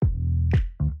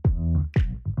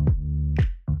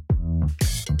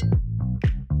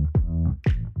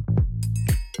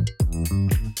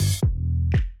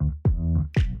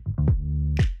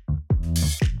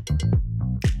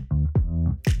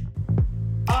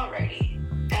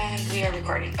We are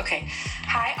recording. Okay.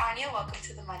 Hi, Anya. Welcome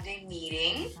to the Mnday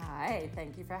Meeting. Hi.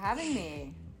 Thank you for having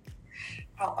me.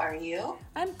 How are you?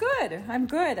 I'm good.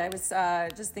 I was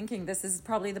just thinking this is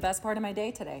probably the best part of my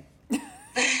day today. Little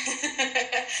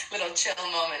chill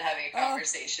moment having a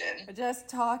conversation. Just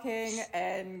talking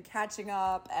and catching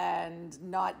up and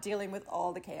not dealing with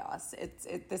all the chaos.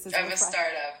 This is of a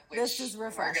startup, which this is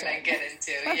refreshing. We're going to get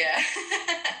into. Yeah.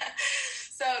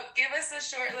 So give us a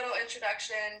short little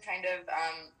introduction, kind of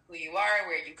who you are,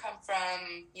 where you come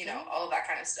from, all of that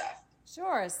kind of stuff.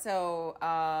 Sure. So,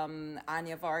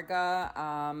 Anya Varga,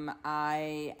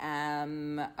 I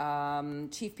am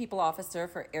Chief People Officer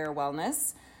for AYR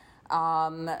Wellness.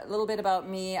 A little bit about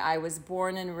me. I was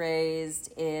born and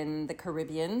raised in the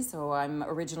Caribbean, so I'm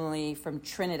originally from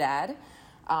Trinidad,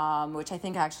 which I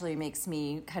think actually makes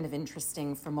me kind of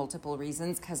interesting for multiple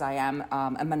reasons because I am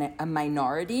a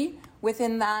minority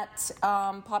within that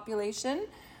population,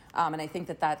 and I think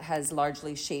that has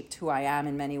largely shaped who I am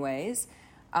in many ways.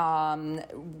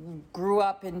 Grew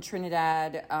up in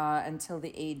Trinidad until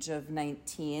the age of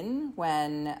 19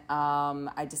 when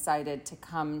I decided to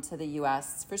come to the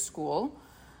U.S. for school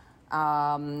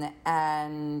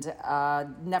and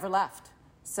never left.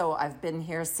 So I've been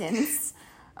here since.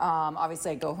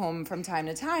 Obviously, I go home from time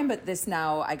to time, but this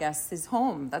now, I guess, is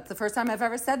home. That's the first time I've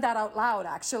ever said that out loud,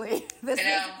 actually. I know.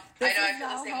 I feel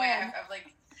the same way.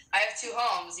 I have two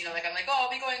homes, I'm like,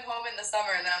 I'll be going home in the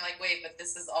summer. And then I'm like, wait, but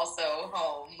this is also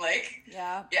home.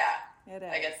 Yeah, it is.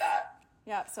 I get that.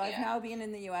 Yeah. So I've now been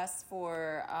in the U.S.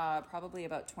 for probably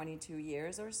about 22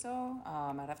 years or so.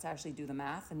 I'd have to actually do the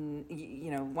math. And,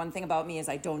 one thing about me is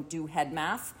I don't do head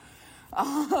math.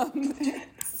 But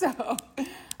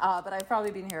I've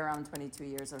probably been here around 22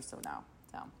 years or so now.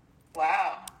 So.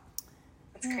 Wow.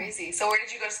 That's crazy. So where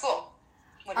did you go to school?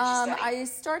 What did you study? I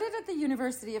started at the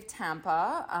University of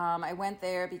Tampa. I went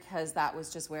there because that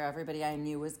was just where everybody I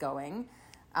knew was going,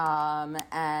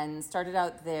 and started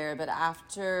out there. But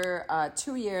after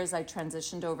 2 years, I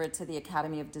transitioned over to the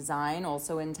Academy of Design,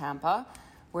 also in Tampa,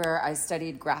 where I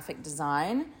studied graphic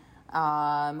design,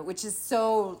 which is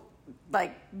so,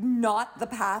 not the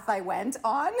path I went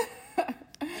on.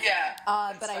 Yeah,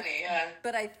 funny.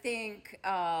 But I think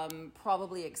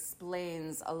probably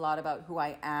explains a lot about who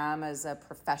I am as a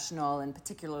professional, and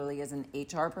particularly as an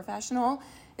HR professional,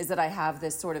 is that I have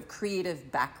this sort of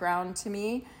creative background to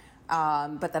me,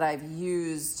 but that I've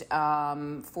used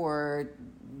for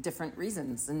different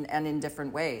reasons and in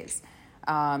different ways.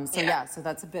 So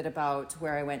that's a bit about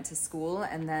where I went to school.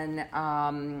 And then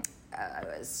I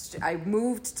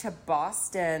moved to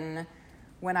Boston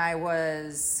when I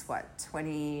was,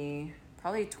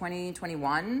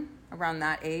 21, around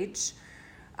that age,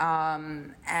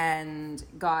 and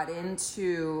got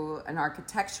into an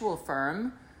architectural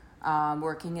firm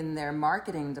working in their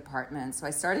marketing department. So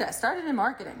I started in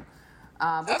marketing,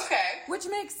 which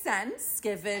makes sense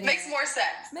given... Makes more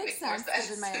sense. Makes sense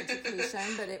given my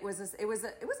education, but it wasn't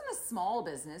a small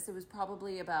business. It was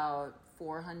probably about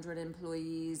 400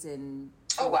 employees in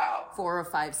 4 or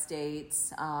 5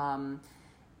 states.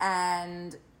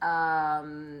 And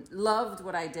loved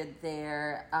what I did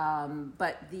there.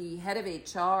 But the head of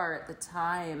HR at the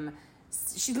time,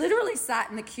 she literally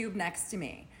sat in the cube next to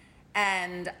me.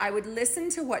 And I would listen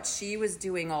to what she was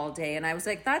doing all day. And I was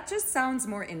like, that just sounds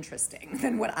more interesting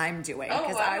than what I'm doing.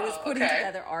 Because I was putting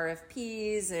together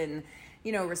RFPs and,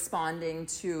 responding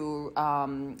to,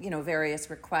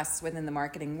 various requests within the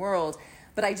marketing world.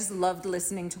 But I just loved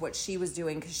listening to what she was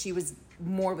doing because she was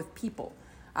more with people.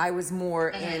 I was more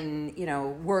in,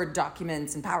 Word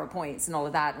documents and PowerPoints and all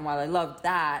of that. And while I loved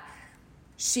that,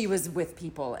 she was with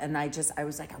people. And I was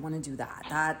like, I want to do that.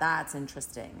 That's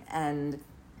interesting. And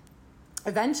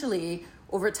eventually,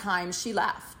 over time, she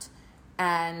left.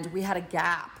 And we had a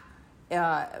gap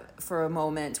for a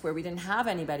moment where we didn't have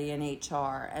anybody in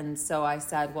HR. And so I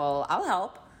said, well, I'll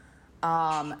help.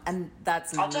 And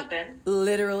that's I'll jump in.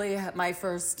 Literally my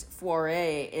first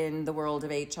foray in the world of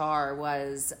HR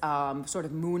was sort of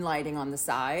moonlighting on the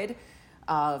side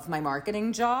of my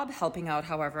marketing job, helping out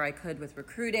however I could with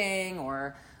recruiting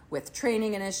or with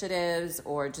training initiatives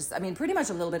or just, pretty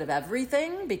much a little bit of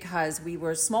everything because we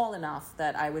were small enough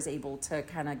that I was able to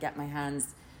kind of get my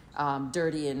hands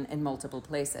dirty in multiple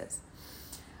places.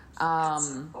 That's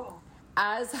so cool.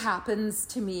 As has happened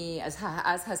to me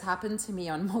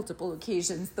on multiple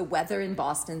occasions, the weather in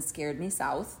Boston scared me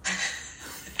south.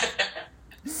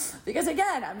 Because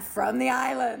again, I'm from the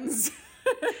islands.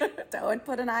 Don't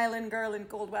put an island girl in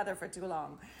cold weather for too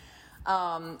long.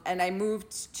 And I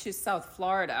moved to South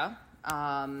Florida,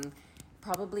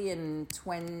 probably in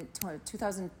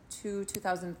 2002,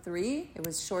 2003. It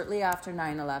was shortly after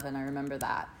 9/11. I remember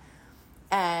that.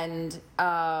 And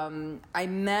I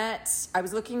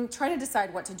was trying to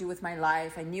decide what to do with my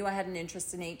life. I knew I had an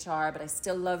interest in HR, but I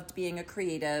still loved being a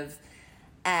creative.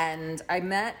 And I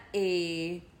met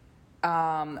a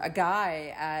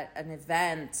guy at an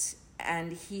event,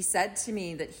 and he said to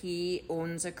me that he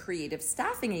owns a creative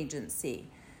staffing agency.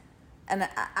 And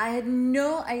I had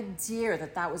no idea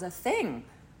that was a thing.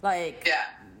 Like,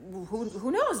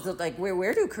 who knows? Like,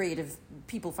 where do creative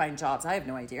people find jobs? I have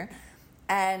no idea.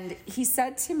 And he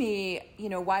said to me,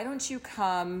 why don't you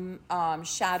come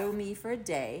shadow me for a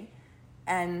day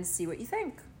and see what you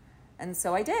think? And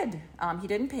so I did. He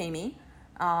didn't pay me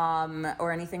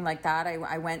or anything like that.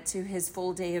 I went to his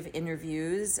full day of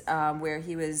interviews where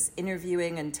he was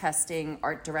interviewing and testing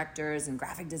art directors and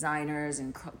graphic designers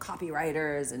and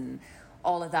copywriters and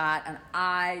all of that. And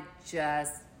I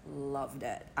just loved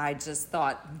it. I just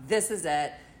thought, this is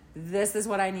it. This is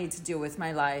what I need to do with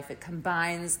my life. It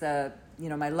combines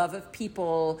my love of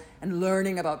people and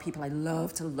learning about people. I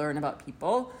love to learn about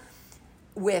people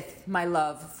with my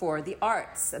love for the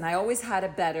arts. And I was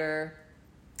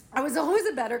always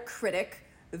a better critic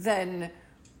than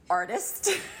artist.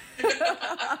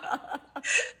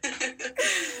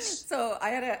 So I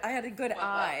had a good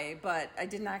eye, but I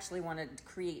didn't actually want to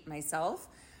create myself.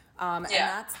 And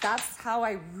that's how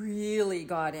I really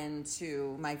got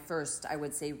into my first, I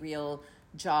would say, real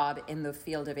job in the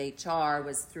field of HR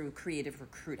was through creative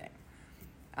recruiting.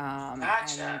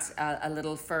 Gotcha. And a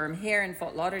little firm here in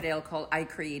Fort Lauderdale called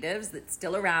iCreatives that's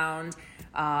still around.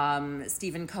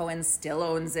 Stephen Cohen still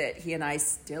owns it. He and I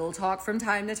still talk from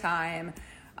time to time.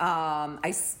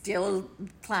 I still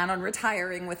plan on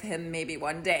retiring with him maybe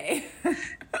one day.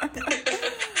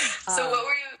 So what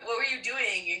were you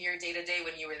doing in your day-to-day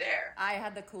when you were there? I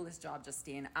had the coolest job,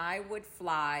 Justine. I would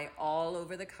fly all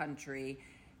over the country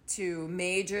to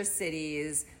major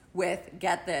cities with,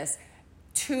 get this,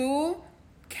 2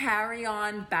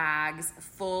 carry-on bags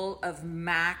full of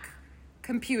Mac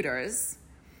computers,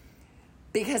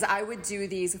 because I would do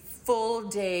these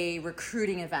full-day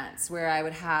recruiting events where I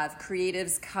would have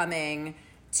creatives coming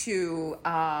to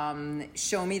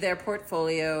show me their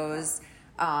portfolios,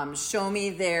 show me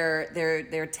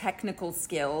their technical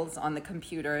skills on the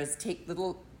computers, take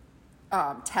little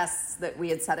tests that we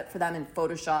had set up for them in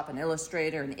Photoshop and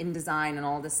Illustrator and InDesign and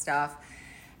all this stuff.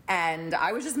 And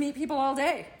I would just meet people all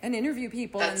day and interview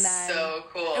people. That's and then so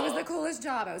cool. It was the coolest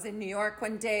job. I was in New York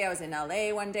one day. I was in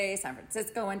LA one day, San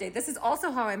Francisco one day. This is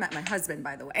also how I met my husband,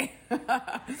 by the way.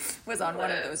 Was on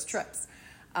one of those trips.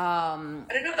 I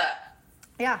didn't know that.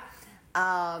 Yeah.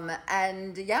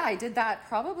 I did that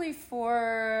probably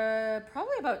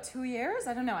about 2 years.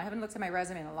 I don't know. I haven't looked at my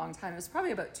resume in a long time. It was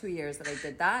probably about 2 years that I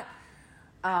did that.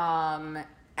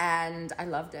 And I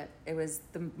loved it. It was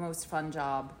the most fun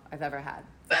job I've ever had.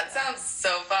 That sounds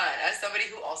so fun. As somebody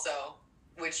who also,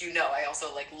 which I also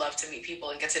love to meet people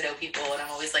and get to know people, and I'm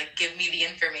always give me the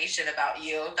information about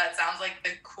you. That sounds like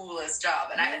the coolest job,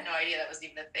 and I had no idea that was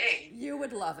even a thing. You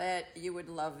would love it. You would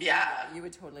love it. Yeah. You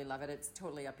would totally love it. It's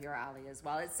totally up your alley as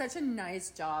well. It's such a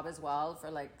nice job as well for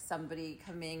somebody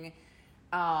coming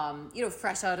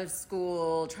fresh out of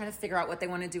school, trying to figure out what they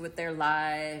want to do with their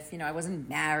life. I wasn't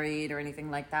married or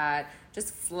anything like that.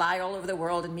 Just fly all over the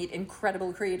world and meet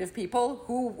incredible creative people.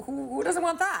 Who doesn't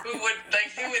want that? Who would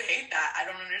hate that? I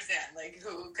don't understand.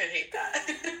 Who could hate that?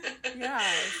 Yeah.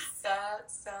 That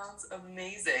sounds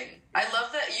amazing. I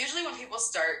love that. Usually when people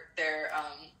start their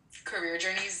career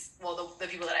journeys, well, the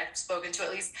people that I've spoken to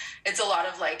at least, it's a lot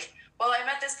of I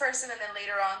met this person, and then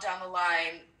later on down the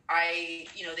line,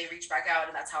 they reach back out,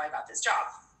 and that's how I got this job.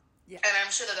 Yeah. And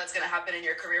I'm sure that that's going to happen in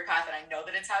your career path, and I know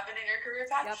that it's happened in your career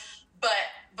path. Yep.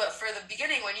 But for the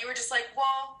beginning, when you were just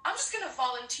I'm just going to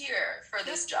volunteer for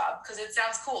this job because it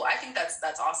sounds cool. I think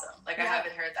that's awesome. I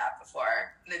haven't heard that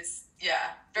before. It's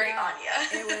very Anya.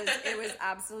 It was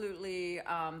absolutely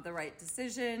the right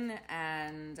decision,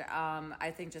 and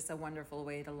I think just a wonderful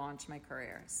way to launch my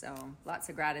career. So lots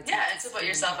of gratitude. Yeah, and to put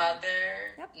yourself out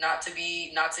there, yep. not to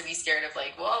be scared of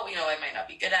I might not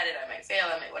be good at it, I might fail,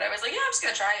 I might whatever. It's I'm just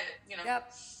gonna try it.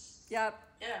 Yep.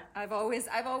 Yeah. I've always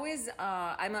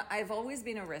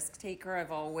been a risk taker.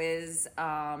 I've always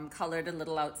colored a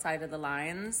little outside of the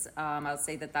lines. I'll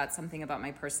say that that's something about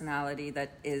my personality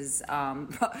that is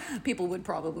people would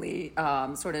probably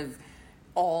sort of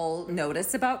all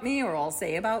notice about me or all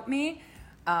say about me.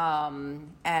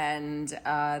 That's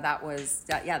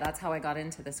how I got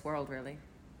into this world, really.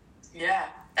 Yeah.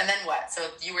 And then what? So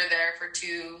you were there for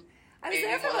I was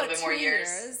there for about 2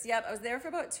 years. Yep, I was there for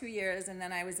about 2 years, and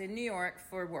then I was in New York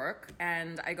for work,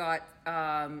 and I got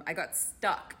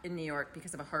stuck in New York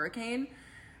because of a hurricane,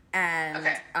 and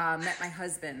met my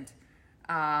husband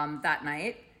that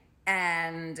night,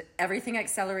 and everything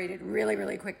accelerated really,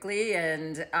 really quickly.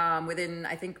 And within,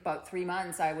 I think, about 3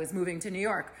 months, I was moving to New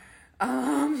York.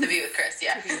 To be with Chris,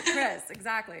 yeah. To be with Chris,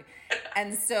 exactly.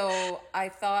 And so I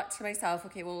thought to myself,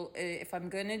 okay, well, if I'm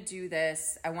going to do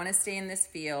this, I want to stay in this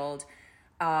field.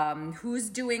 Who's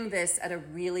doing this at a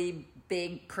really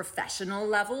big professional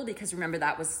level? Because remember,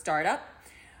 that was startup.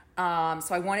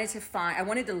 So I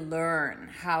wanted to learn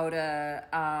how to,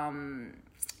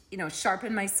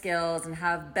 sharpen my skills and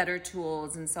have better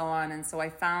tools and so on. And so I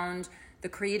found the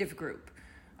Creative Group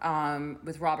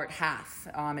with Robert Half.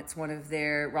 It's one of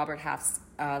Robert Half's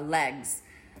legs.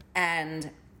 And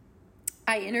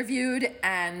I interviewed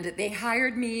and they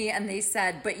hired me and they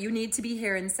said, but you need to be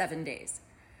here in 7 days.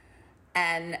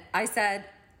 And I said,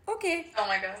 okay. Oh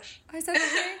my gosh. I said,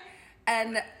 okay.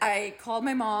 And I called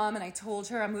my mom and I told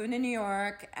her I'm moving to New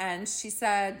York. And she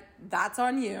said, that's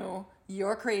on you.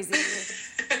 You're crazy.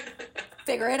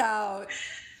 Figure it out.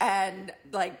 And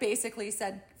basically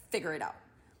said, figure it out.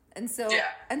 And so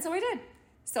I did.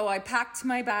 So I packed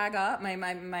my bag up,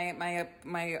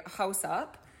 my house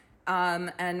up.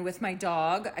 And with my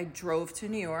dog, I drove to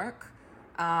New York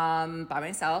by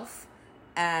myself.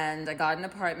 And I got an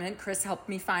apartment. Chris helped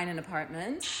me find an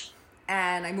apartment.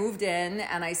 And I moved in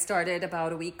and I started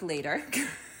about a week later.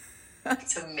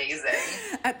 It's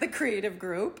amazing. At the Creative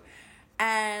Group.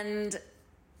 And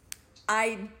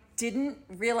I didn't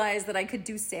realize that I could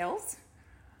do sales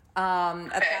at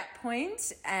that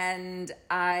point. And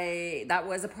that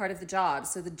was a part of the job.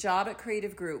 So the job at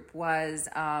Creative Group was,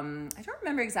 I don't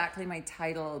remember exactly my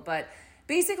title, but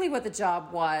basically what the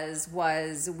job was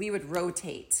we would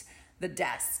rotate the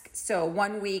desk. So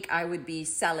 1 week I would be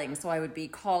selling. So I would be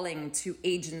calling to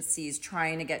agencies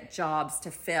trying to get jobs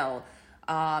to fill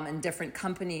and different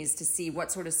companies to see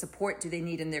what sort of support do they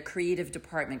need in their creative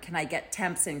department. Can I get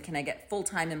temps in? Can I get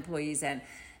full-time employees in?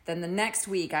 Then the next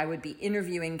week I would be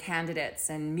interviewing candidates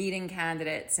and meeting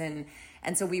candidates. And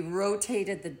so we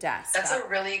rotated the desk. That's a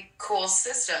really cool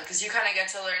system because you kind of get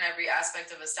to learn every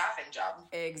aspect of a staffing job.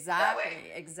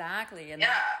 Exactly. And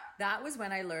that was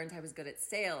when I learned I was good at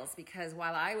sales, because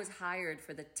while I was hired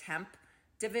for the temp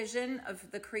division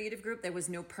of the Creative Group, there was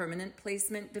no permanent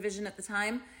placement division at the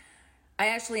time. I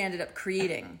actually ended up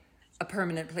creating a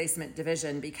permanent placement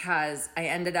division because I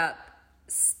ended up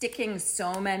sticking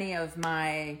so many of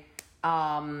my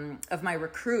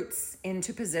recruits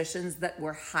into positions that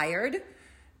were hired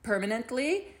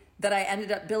permanently that I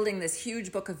ended up building this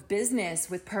huge book of business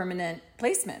with permanent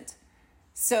placement.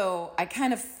 So I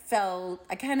kind of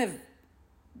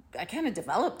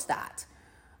developed that.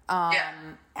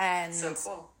 And so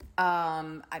cool.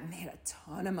 I made a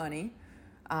ton of money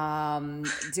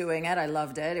doing it. I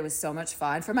loved it. It was so much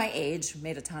fun. For my age,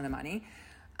 made a ton of money.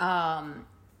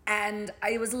 And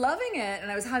I was loving it and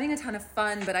I was having a ton of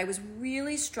fun, but I was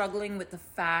really struggling with the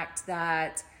fact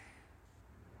that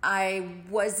I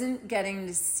wasn't getting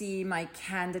to see my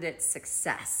candidates'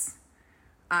 success.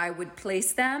 I would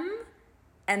place them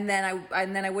and then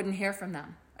I wouldn't hear from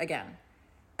them again.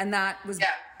 And that was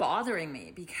bothering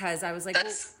me because I was like,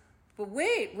 but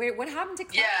wait, what happened to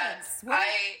clients? Yeah,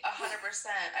 I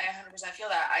 100% feel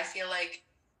that. I feel like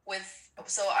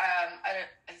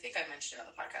I think I mentioned it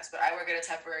on the podcast, but I work at a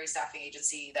temporary staffing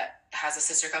agency that has a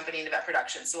sister company in event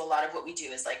production. So a lot of what we do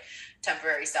is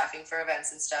temporary staffing for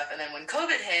events and stuff. And then when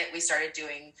COVID hit, we started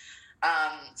doing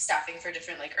staffing for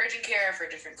different urgent care for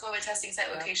different COVID testing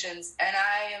site locations. And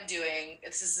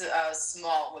this is a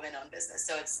small women-owned business.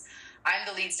 So I'm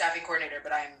the lead staffing coordinator,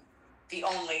 but I'm the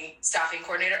only staffing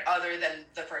coordinator other than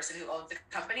the person who owned the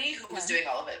company who was doing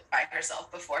all of it by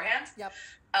herself beforehand. Yep.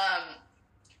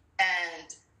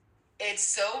 And it's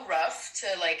so rough to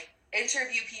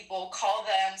interview people, call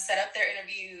them, set up their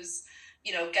interviews,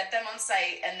 get them on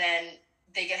site, and then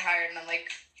they get hired and I'm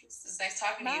like, this is nice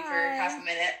talking to you for half a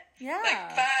minute. Yeah.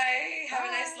 Bye. Have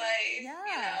a nice life.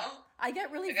 Yeah. I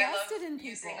get really vested in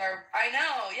people. I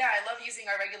love using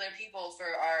our regular people for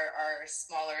our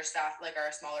smaller staff,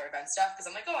 our smaller event stuff, because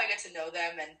I'm like, I get to know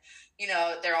them, and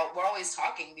we're always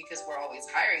talking because we're always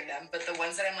hiring them. But the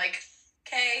ones that I'm like,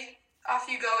 okay, off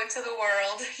you go into the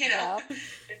world, Yeah.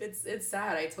 It's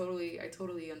sad. I totally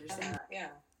understand.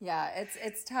 Yeah,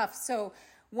 it's tough. So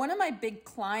one of my big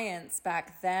clients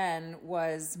back then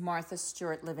was Martha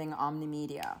Stewart Living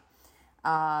Omnimedia.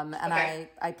 And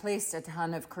I placed a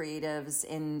ton of creatives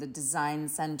in the design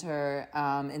center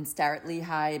in Starrett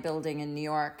Lehigh building in New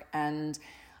York. And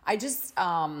I just,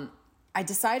 I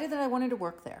decided that I wanted to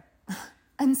work there.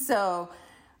 And so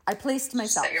I placed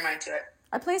myself. Set your mind to it.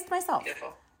 I placed myself.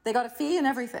 Beautiful. They got a fee and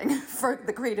everything for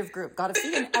the Creative Group. Got a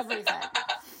fee and everything.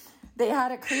 they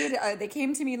had a creative, they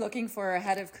came to me looking for a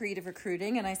head of creative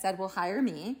recruiting, and I said, well, hire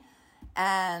me.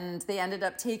 And they ended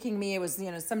up taking me. It was,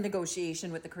 some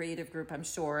negotiation with the creative group, I'm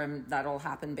sure, and that all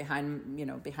happened behind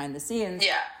the scenes.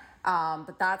 Yeah.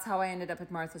 But that's how I ended up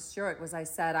at Martha Stewart, was I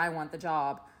said, I want the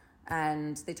job,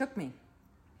 and they took me.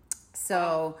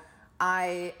 So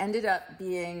I ended up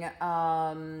being,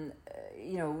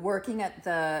 working at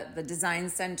the design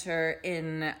center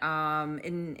in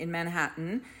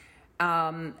Manhattan.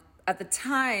 At the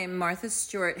time, Martha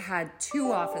Stewart had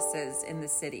 2 offices in the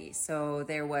city. So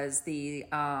there was the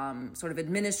sort of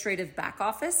administrative back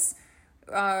office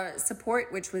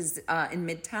support, which was in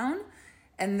Midtown.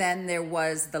 And then there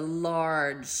was the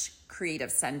large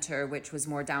creative center, which was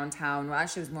more downtown. Well,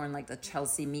 actually, it was more in like the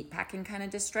Chelsea meatpacking kind of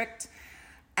district.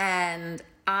 And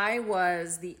I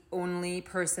was the only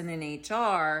person in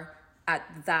HR at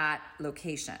that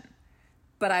location.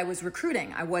 But I was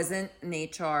recruiting. I wasn't an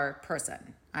HR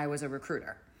person. I was a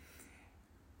recruiter.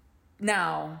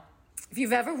 Now, if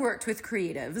you've ever worked with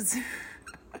creatives...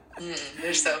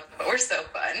 we're so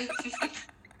fun.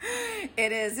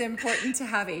 It is important to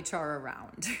have HR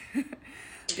around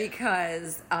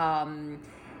because,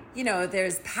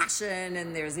 there's passion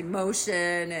and there's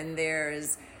emotion and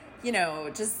there's,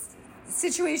 just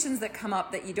situations that come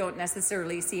up that you don't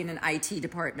necessarily see in an IT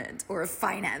department or a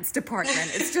finance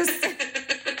department. It's just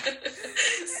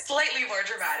slightly more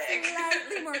dramatic,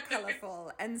 slightly more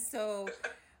colorful. And so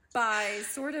by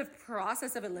sort of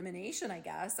process of elimination, I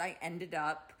guess, I ended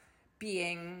up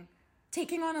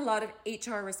taking on a lot of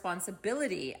HR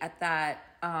responsibility at that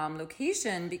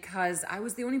location because I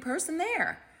was the only person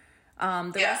there.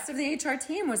 The rest of the HR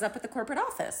team was up at the corporate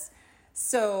office.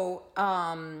 So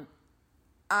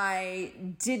I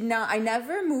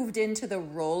never moved into the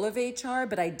role of HR,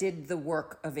 but I did the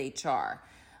work of HR.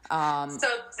 So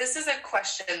this is a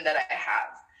question that I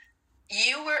have.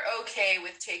 You were okay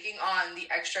with taking on the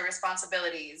extra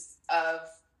responsibilities of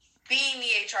being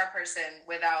the HR person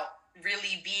without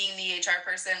really being the HR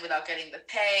person, without getting the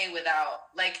pay,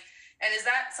 and is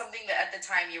that something that at the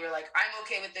time you were like, I'm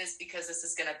okay with this because this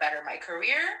is going to better my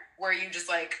career? Were you just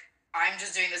like, I'm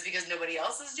just doing this because nobody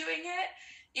else is doing it?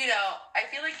 I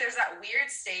feel like there's that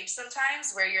weird stage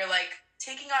sometimes where you're like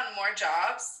taking on more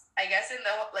jobs, I guess, in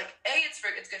the, like, A, it's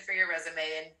good for your resume,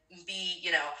 and B,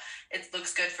 it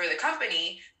looks good for the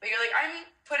company, but you're like, I'm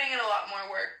putting in a lot more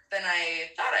work than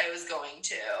I thought I was going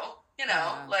to,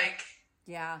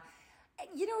 Yeah.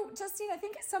 Justine, I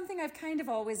think it's something I've kind of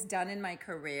always done in my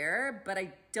career, but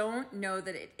I don't know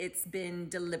that it's been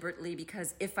deliberately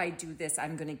because if I do this,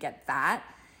 I'm going to get that.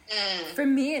 For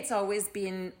me, it's always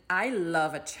been, I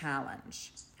love a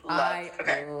challenge. I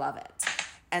love it.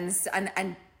 And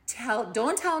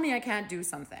don't tell me I can't do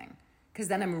something, because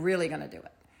then I'm really going to do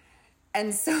it.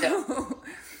 And so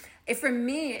for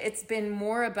me, it's been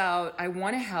more about, I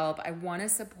want to help, I want to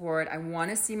support, I want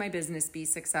to see my business be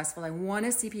successful, I want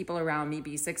to see people around me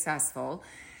be successful.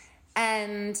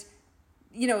 And,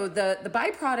 the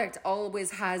byproduct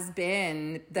always has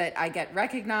been that I get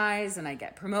recognized and I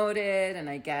get promoted and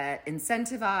I get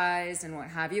incentivized and what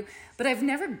have you. But I've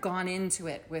never gone into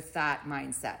it with that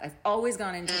mindset. I've always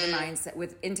gone into the mindset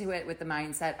with the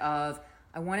mindset of,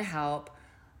 I want to help,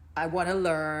 I want to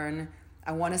learn,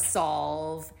 I want to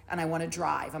solve, and I want to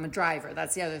drive. I'm a driver.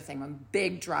 That's the other thing. I'm a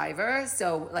big driver.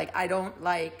 So I don't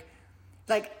like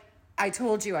I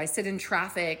told you, I sit in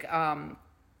traffic.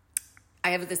 I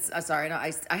have this,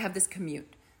 I have this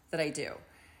commute that I do,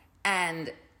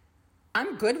 and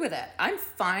I'm good with it. I'm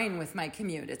fine with my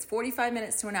commute. It's 45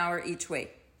 minutes to an hour each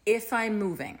way. If I'm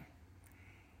moving,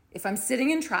 if I'm sitting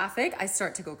in traffic, I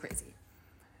start to go crazy.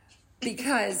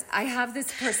 Because I have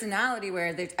this personality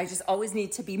where I just always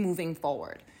need to be moving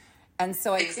forward. And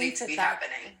so I think that's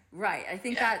happening. Right. I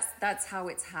think that's how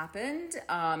it's happened.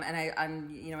 And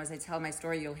I'm, as I tell my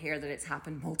story, you'll hear that it's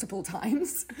happened multiple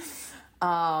times.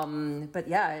 But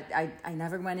yeah, I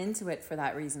never went into it for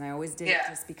that reason. I always did it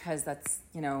just because that's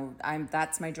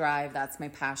my drive, that's my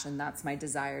passion, that's my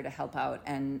desire to help out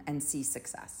and see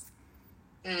success.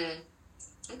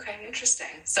 Okay,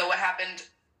 interesting. So what happened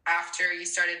after you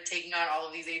started taking on all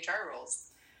of these HR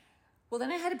roles? Well,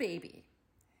 then I had a baby.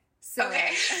 So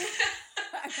okay.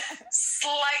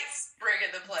 Slight sprig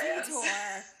in the plans.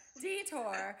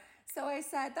 Detour. So I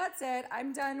said, that's it.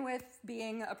 I'm done with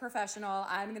being a professional.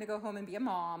 I'm going to go home and be a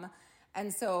mom.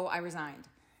 And so I resigned.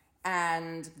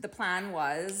 And the plan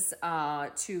was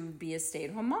to be a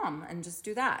stay-at-home mom and just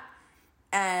do that.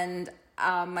 And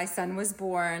my son was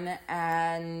born,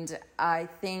 and I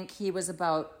think he was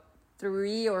about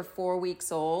 3 or 4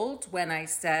 weeks old when I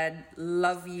said,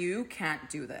 love you, can't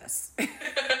do this.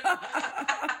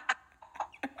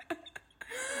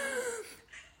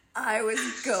 I was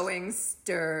going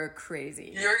stir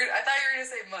crazy. I thought you were gonna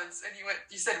say months, and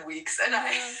you said weeks, and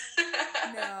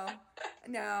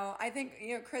No. I think,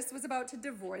 Chris was about to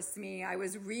divorce me. I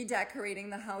was redecorating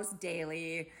the house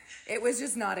daily. It was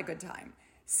just not a good time.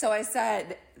 So I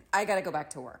said, I got to go back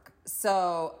to work.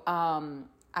 So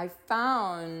I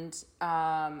found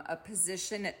a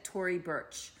position at Tory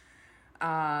Burch.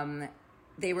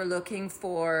 They were looking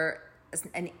for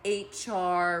an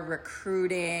HR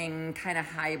recruiting kind of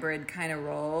hybrid kind of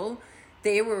role.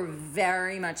 They were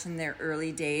very much in their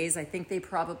early days. I think they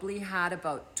probably had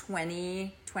about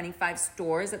 20, 25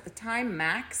 stores at the time,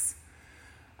 max.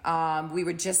 We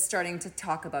were just starting to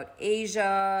talk about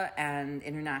Asia and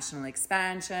international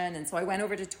expansion. And so I went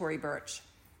over to Tory Burch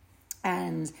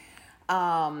and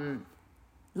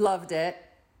loved it,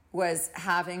 was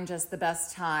having just the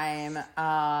best time.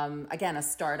 Again, a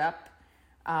startup.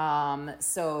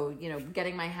 So,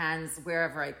 getting my hands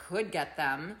wherever I could get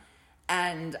them.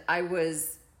 And I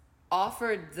was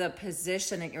offered the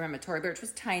position at Tory Burch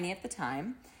was tiny at the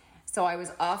time. So I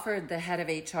was offered the head of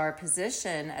HR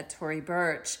position at Tory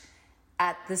Burch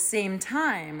at the same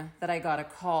time that I got a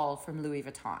call from Louis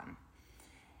Vuitton.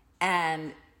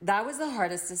 And that was the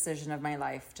hardest decision of my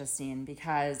life, Justine,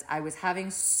 because I was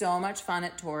having so much fun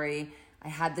at Tory. I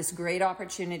had this great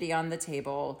opportunity on the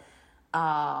table.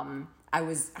 I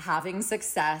was having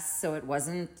success, so it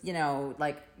wasn't,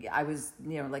 I was,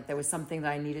 there was something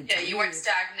that I needed to do. Yeah, you weren't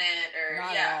stagnant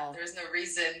there was no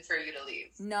reason for you to leave.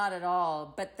 Not at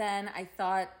all. But then I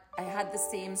thought I had the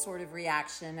same sort of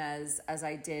reaction as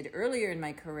I did earlier in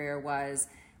my career was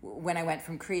when I went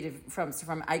from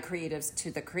iCreatives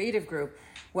to the creative group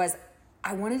was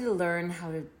I wanted to learn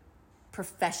how to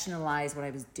professionalize what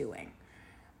I was doing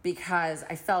because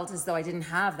I felt as though I didn't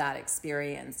have that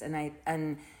experience.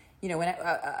 And when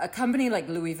a company like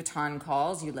Louis Vuitton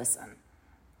calls, you listen,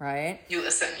 right? You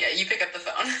listen, yeah. You pick up the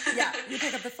phone. Yeah, you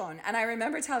pick up the phone. And I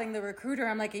remember telling the recruiter,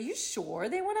 I'm like, are you sure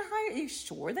they want to hire? Are you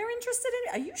sure they're interested in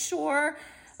it? Are you sure?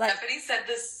 Stephanie said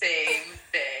the same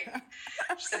thing.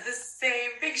 She said the same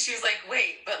thing. She was like,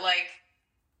 wait, but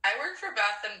I work for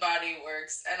Bath and Body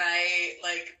Works, and I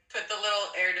put the little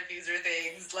air diffuser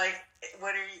things.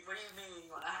 What do you mean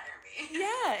you want to hire me?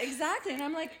 Yeah, exactly. And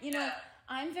I'm like,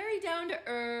 I'm very down to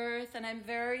earth and I'm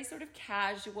very sort of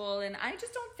casual, and I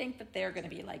just don't think that they're going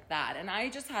to be like that. And I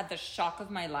just had the shock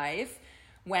of my life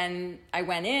when I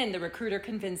went in. The recruiter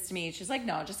convinced me. She's like,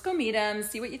 no, just go meet them,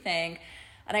 see what you think.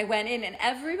 And I went in, and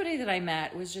everybody that I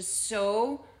met was just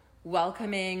so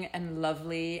welcoming and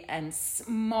lovely and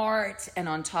smart and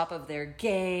on top of their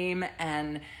game.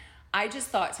 And I just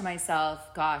thought to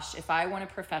myself, gosh, if I want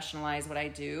to professionalize what I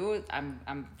do,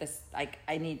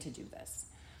 I need to do this.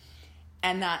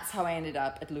 And that's how I ended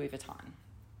up at Louis Vuitton.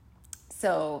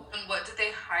 So, and what did they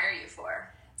hire you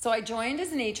for? So I joined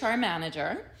as an HR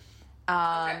manager.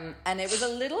 And it was a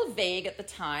little vague at the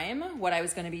time what I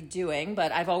was going to be doing,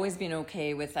 but I've always been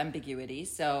okay with ambiguity.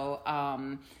 So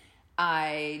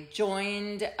I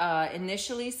joined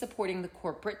initially supporting the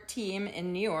corporate team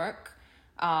in New York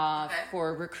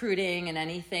for recruiting and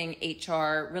anything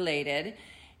HR related.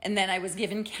 And then I was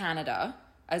given Canada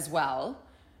as well.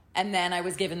 And then I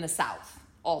was given the South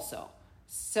also.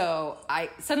 So I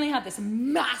suddenly had this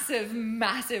massive,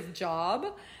 massive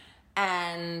job.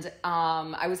 And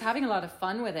I was having a lot of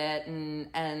fun with it.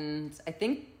 And I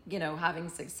think, having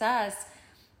success.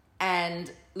 And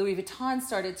Louis Vuitton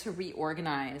started to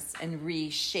reorganize and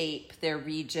reshape their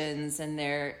regions and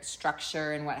their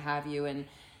structure and what have you. And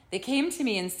they came to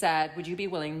me and said, would you be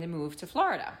willing to move to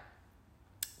Florida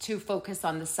to focus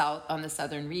on the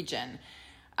southern region?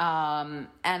 And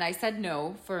I said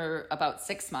no for about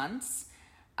 6 months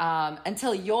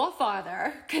until your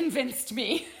father convinced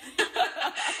me.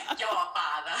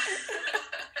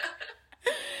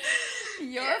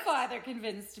 Your father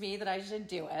convinced me that I should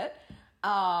do it.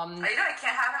 I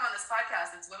can't have him on this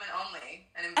podcast. It's women only.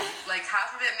 And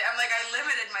half of it, I'm I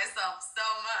limited myself so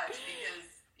much because,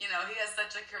 he has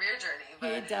such a career journey.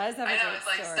 But he does have a great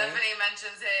story. Stephanie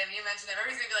mentions him, you mention him.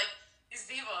 Everybody's going to be like, these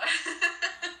people.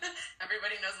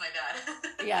 Everybody knows my dad.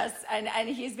 Yes, and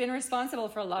he's been responsible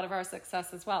for a lot of our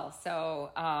success as well. So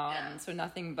so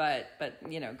nothing but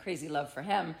crazy love for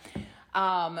him.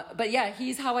 But yeah,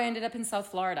 he's how I ended up in South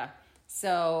Florida.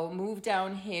 So moved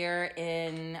down here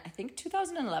in I think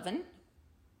 2011.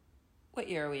 What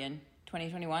year are we in?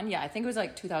 2021? Yeah, I think it was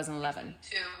 2011.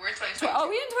 We're in 2022. Are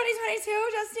we in 2022,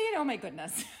 Justine? Oh my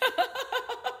goodness.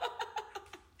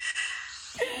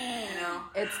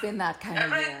 It's been that kind of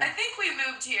year. I think we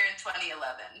moved here in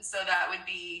 2011, so that would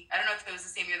be, I don't know if it was the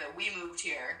same year that we moved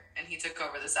here and he took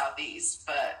over the Southeast,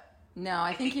 but No,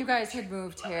 I think you guys had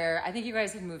moved here. I think you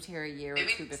guys had moved here a year or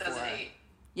two before. 2008.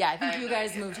 Yeah, I think you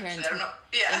guys moved here in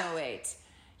 2008.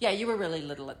 Yeah, you were really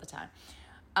little at the time.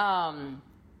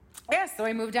 So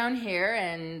I moved down here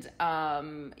and,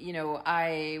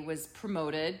 I was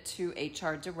promoted to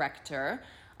HR director.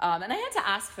 And I had to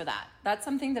ask for that. That's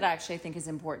something that actually I think is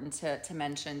important to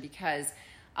mention because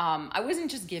I wasn't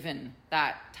just given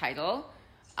that title.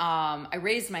 I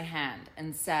raised my hand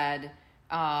and said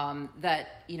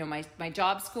that, my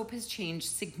job scope has changed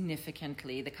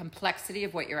significantly. The complexity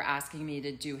of what you're asking me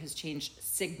to do has changed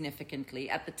significantly.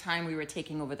 At the time, we were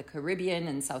taking over the Caribbean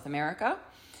and South America.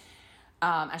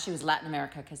 Actually, it was Latin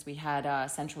America because we had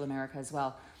Central America as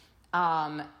well.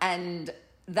 And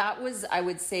that was, I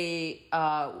would say,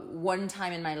 one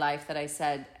time in my life that I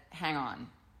said, hang on,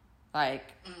 I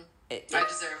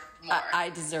deserve more. I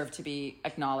deserve to be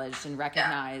acknowledged and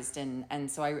recognized. Yeah.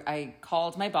 And so I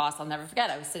called my boss. I'll never forget.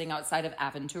 I was sitting outside of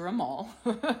Aventura Mall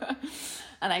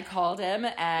and I called him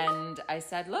and I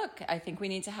said, look, I think we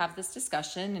need to have this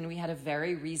discussion. And we had a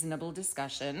very reasonable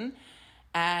discussion.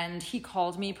 And he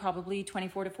called me probably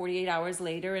 24 to 48 hours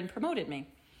later and promoted me.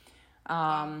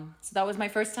 So that was my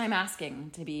first time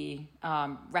asking to be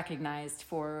recognized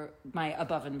for my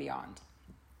above and beyond.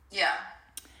 Yeah.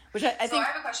 Which I think. So I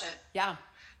have a question. Yeah.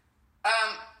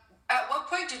 At what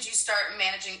point did you start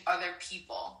managing other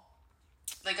people?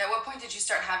 Like, at what point did you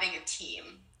start having a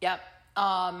team? Yep.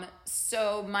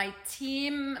 So my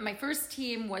first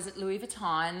team was at Louis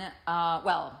Vuitton.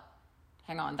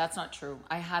 Hang on, that's not true.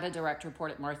 I had a direct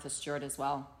report at Martha Stewart as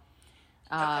well.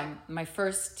 My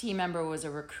first team member was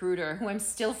a recruiter who I'm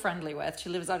still friendly with. She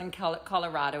lives out in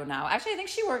Colorado now. Actually, I think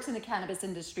she works in the cannabis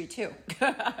industry too.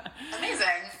 Amazing.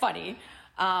 Funny.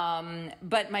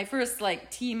 But my first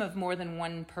team of more than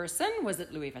one person was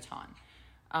at Louis Vuitton.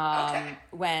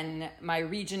 When my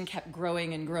region kept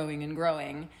growing and growing and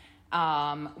growing,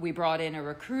 we brought in a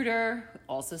recruiter,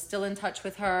 also still in touch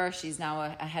with her. She's now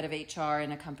a head of HR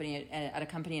in at a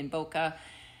company in Boca.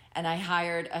 And I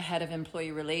hired a head of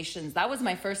employee relations. That was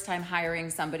my first time hiring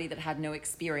somebody that had no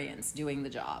experience doing the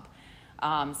job.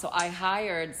 So I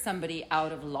hired somebody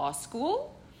out of law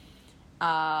school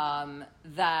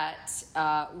that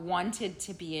wanted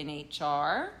to be in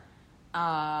HR,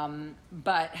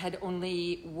 but had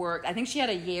only worked, I think she had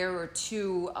a year or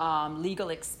two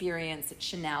legal experience at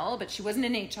Chanel, but she wasn't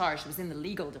in HR, she was in the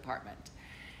legal department.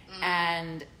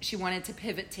 And she wanted to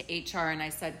pivot to HR, and I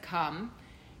said, come.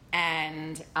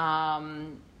 And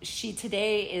she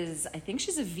today is, I think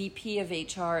she's a VP of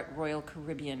HR at Royal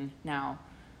Caribbean now.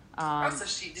 So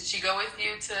did she go with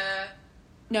you to?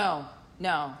 No.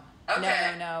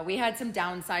 Okay. No. We had some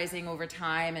downsizing over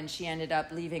time, and she ended up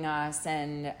leaving us.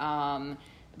 And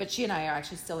but she and I are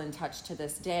actually still in touch to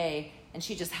this day. And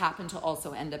she just happened to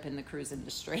also end up in the cruise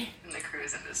industry.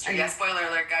 Yeah, spoiler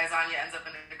alert, guys. Anya ends up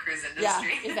in the cruise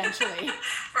industry. Yeah, eventually.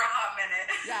 For a hot minute.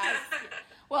 Yeah.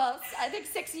 Well, I think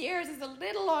 6 years is a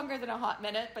little longer than a hot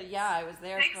minute, but yeah, I was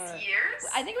there 6 years?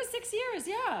 I think it was 6 years,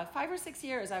 yeah. 5 or 6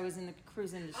 years I was in the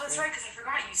cruise industry. Oh, that's right, because I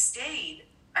forgot you stayed.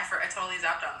 I totally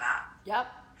zapped on that. Yep.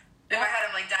 In my head,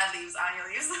 I'm like, Dad leaves, Anya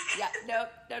leaves. Yeah,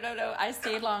 no. I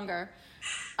stayed longer.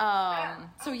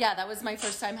 So yeah, that was my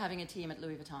first time having a team at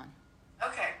Louis Vuitton.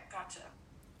 Okay, gotcha.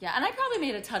 Yeah, and I probably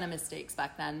made a ton of mistakes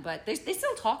back then, but they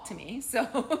still talk to me, so.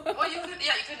 Well, you couldn't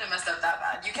have messed up that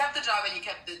bad. You kept the job and you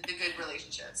kept the good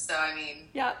relationships, so I mean.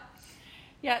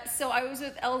 Yeah, so I was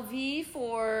with LV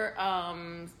for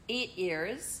 8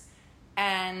 years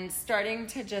and starting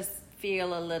to just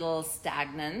feel a little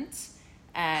stagnant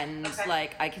and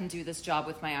I can do this job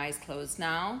with my eyes closed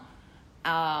now.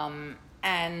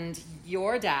 And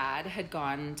your dad had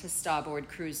gone to Starboard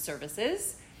Cruise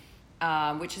Services,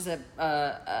 which is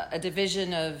a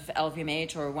division of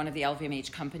LVMH or one of the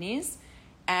LVMH companies.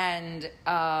 And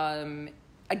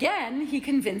again, he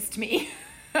convinced me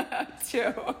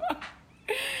to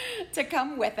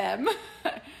come with him.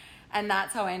 And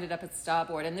that's how I ended up at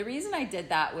Starboard. And the reason I did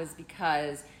that was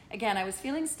because, again, I was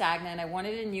feeling stagnant. I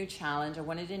wanted a new challenge. I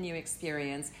wanted a new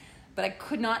experience. But I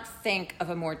could not think of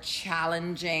a more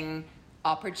challenging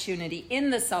opportunity in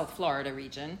the South Florida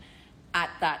region at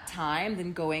that time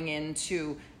than going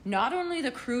into not only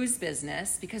the cruise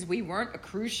business, because we weren't a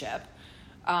cruise ship,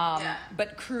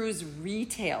 but cruise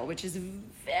retail, which is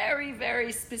very,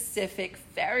 very specific,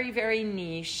 very, very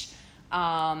niche.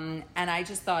 And I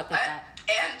just thought that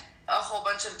and a whole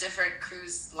bunch of different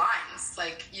cruise lines.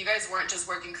 Like, you guys weren't just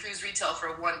working cruise retail for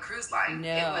one cruise line. No.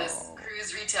 It was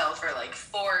cruise retail for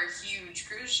 4 huge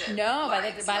cruise ships. No, by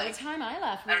the time I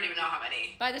left, I don't even know how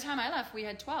many. By the time I left, we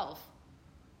had 12.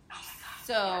 Oh my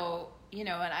So, you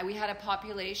know, and we had a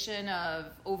population of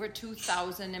over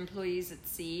 2,000 employees at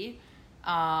sea,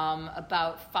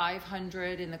 about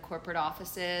 500 in the corporate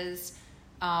offices.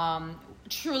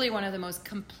 Truly one of the most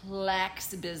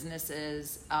complex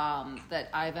businesses that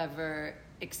I've ever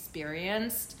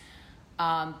experienced.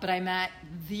 But I met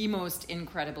the most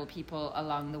incredible people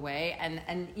along the way.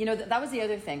 And you know, that was the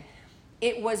other thing.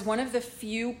 It was one of the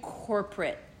few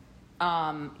corporate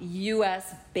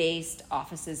US-based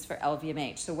offices for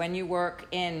LVMH. So when you work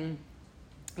in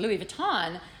Louis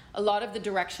Vuitton, a lot of the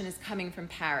direction is coming from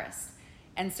Paris.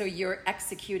 And so you're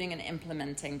executing and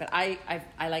implementing. But I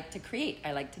like to create.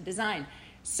 I like to design.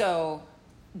 So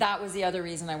that was the other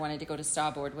reason I wanted to go to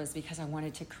Starboard, was because I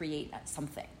wanted to create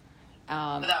something.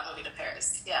 Without moving to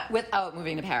Paris, yeah. Without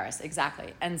moving to Paris,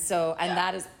 exactly. And so,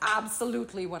 that is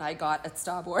absolutely what I got at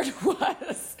Starboard,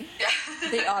 was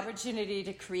the opportunity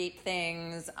to create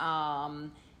things,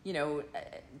 you know,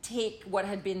 take what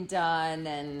had been done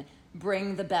and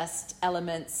bring the best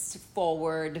elements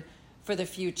forward for the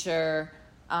future,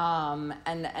 and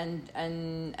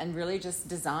really just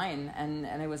design.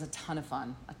 And it was a ton of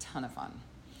fun.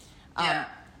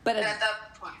 But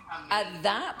at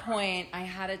that point, I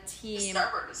had a team.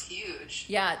 Starboard was huge.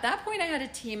 Yeah, at that point, I had a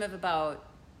team of about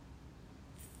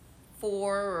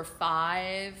 4 or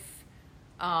 5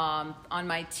 on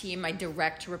my team, my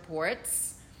direct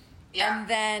reports. Yeah. And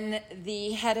then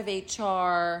the head of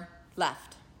HR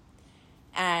left.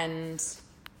 And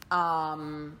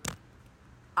I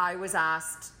was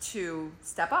asked to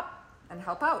step up and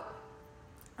help out.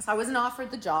 So I wasn't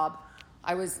offered the job.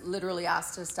 I was literally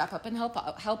asked to step up and help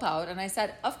out. And I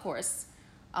said, of course,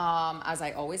 as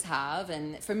I always have.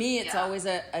 And for me, it's always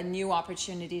a new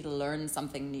opportunity to learn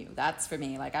something new. That's for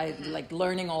me. Like, I like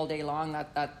learning all day long.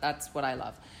 That's what I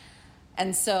love.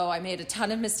 And so I made a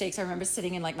ton of mistakes. I remember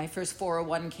sitting in like my first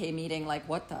 401k meeting, like,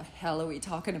 what the hell are we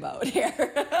talking about here? Where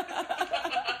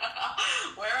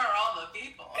are all the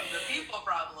people? The people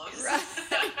problems. Right.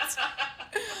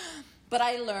 But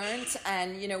I learned,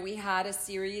 and, you know, we had a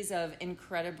series of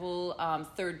incredible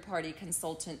third-party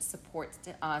consultant support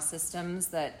systems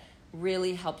that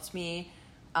really helped me.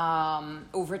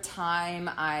 Over time,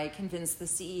 I convinced the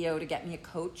CEO to get me a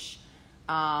coach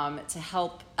to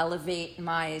help elevate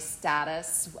my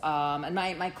status and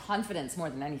my confidence, more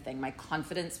than anything, my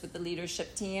confidence with the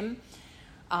leadership team,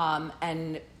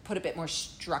 and put a bit more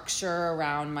structure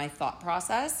around my thought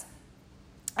process.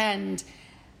 And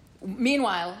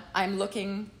meanwhile, I'm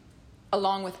looking,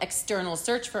 along with external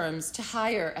search firms, to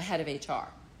hire a head of HR.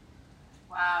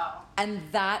 Wow. And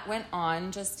that went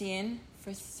on, Justine,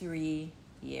 for 3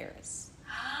 years.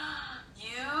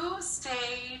 You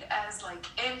stayed as like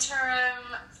interim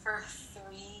for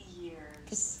 3 years.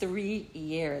 For 3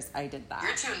 years, I did that.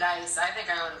 You're too nice. I think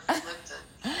I would have flipped it.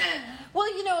 Well,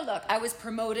 you know, look, I was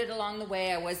promoted along the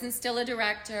way. I wasn't still a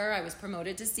director. I was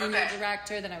promoted to senior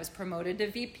director. Then I was promoted to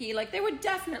VP. Like, they were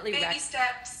definitely... Baby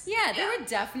steps. Yeah, they were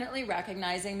definitely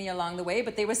recognizing me along the way,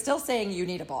 but they were still saying, you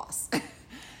need a boss.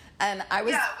 And I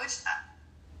was... Yeah, which...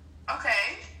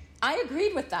 okay. I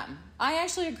agreed with them. I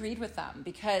actually agreed with them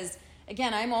because,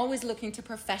 again, I'm always looking to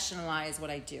professionalize what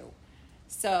I do.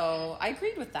 So I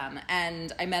agreed with them,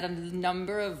 and I met a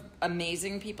number of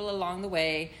amazing people along the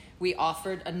way. We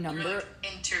offered a number... You're like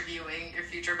interviewing your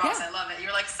future boss. Yeah. I love it.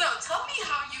 You're like, so tell me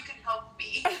how you can help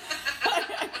me.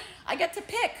 I get to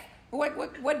pick.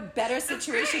 What better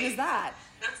situation is that?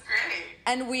 That's great.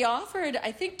 And we offered,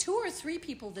 I think, 2 or 3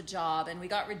 people the job, and we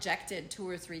got rejected 2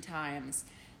 or 3 times.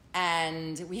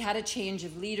 And we had a change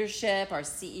of leadership. Our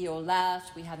CEO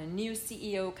left. We had a new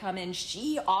CEO come in.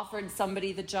 She offered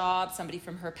somebody the job, somebody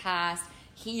from her past.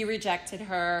 He rejected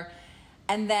her.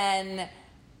 And then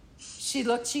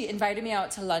she invited me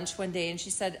out to lunch one day, and she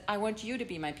said, I want you to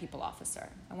be my people officer.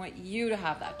 I want you to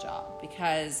have that job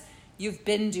because you've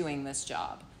been doing this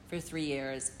job for 3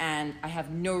 years, and I have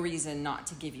no reason not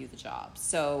to give you the job.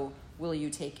 So will you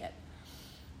take it?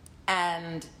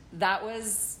 And that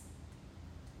was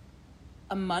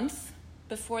a month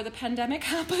before the pandemic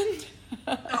happened.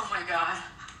 Oh my God.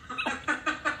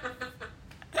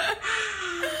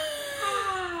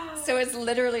 So it's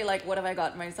literally like, what have I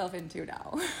gotten myself into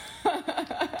now?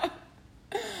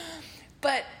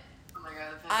 But oh my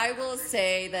God, I will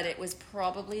say that it was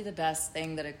probably the best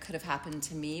thing that it could have happened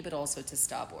to me, but also to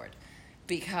Starboard,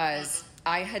 because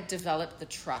I had developed the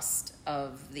trust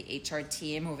of the HR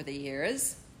team over the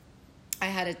years. I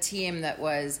had a team that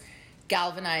was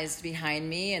galvanized behind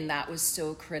me, and that was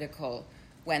so critical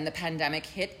when the pandemic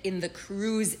hit in the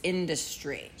cruise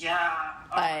industry. Yeah.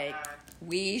 Oh,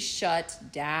 we shut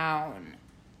down.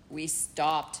 We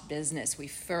stopped business. We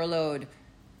furloughed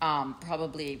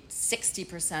probably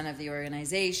 60% of the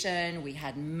organization. We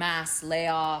had mass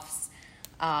layoffs.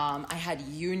 I had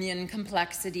union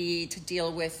complexity to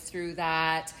deal with through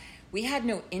that. We had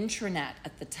no intranet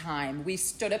at the time. We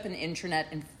stood up an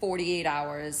intranet in 48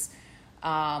 hours.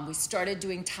 We started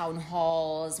doing town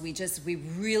halls. We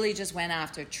really just went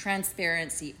after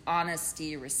transparency,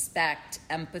 honesty, respect,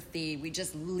 empathy. We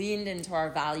just leaned into our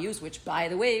values, which, by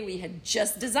the way, we had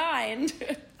just designed.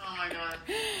 Oh my God.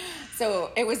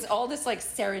 So it was all this like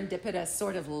serendipitous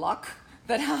sort of luck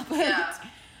that happened. Yeah.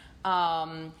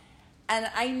 And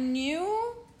I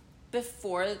knew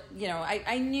before,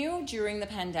 I knew during the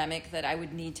pandemic that I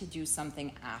would need to do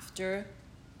something after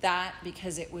that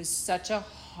because it was such a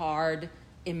hard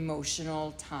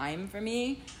emotional time for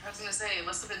me. I was going to say, it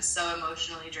must have been so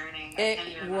emotionally draining.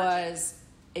 It was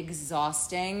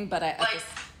exhausting, but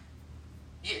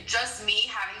just me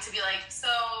having to be like, so,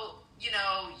 you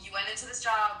went into this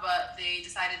job, but they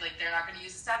decided like they're not going to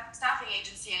use a staffing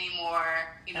agency anymore,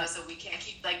 so we can't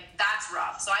keep, like, that's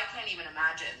rough. So I can't even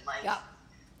imagine, like,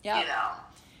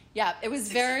 Yeah, it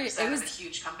was a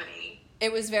huge company.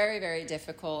 It was very, very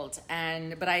difficult,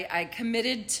 but I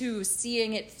committed to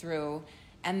seeing it through,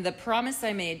 and the promise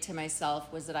I made to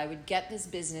myself was that I would get this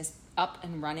business up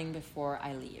and running before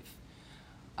I leave.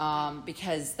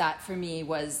 Because that for me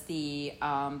was the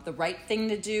right thing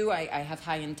to do. I have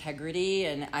high integrity,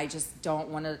 and I just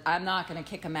I'm not going to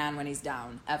kick a man when he's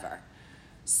down, ever.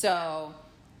 So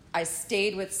I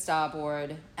stayed with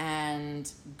Starboard and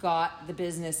got the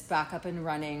business back up and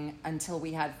running until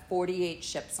we had 48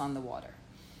 ships on the water.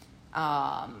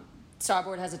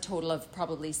 Starboard has a total of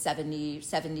probably 70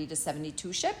 to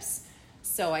 72 ships.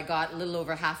 So I got a little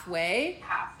over halfway.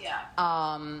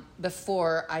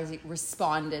 Before I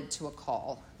responded to a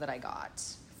call that I got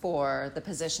for the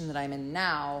position that I'm in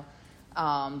now.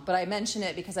 But I mention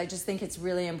it because I just think it's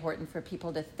really important for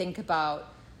people to think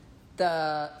about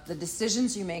the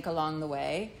decisions you make along the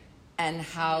way and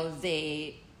how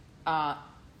they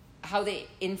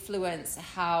influence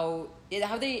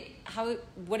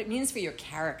what it means for your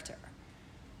character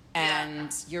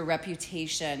and your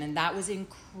reputation. And that was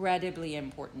incredibly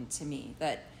important to me,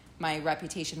 that my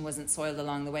reputation wasn't soiled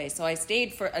along the way. So I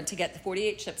stayed to get the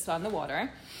 48 ships on the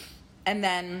water. And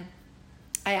then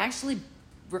I actually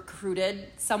recruited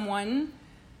someone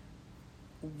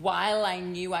while I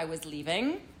knew I was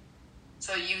leaving.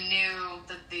 So you knew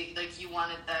that you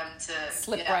wanted them to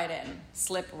slip right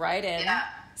in,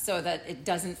 so that it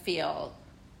doesn't feel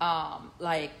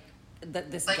like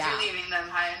this like gap. You're leaving them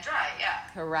high and dry.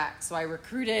 Correct. So I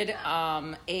recruited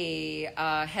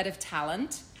a head of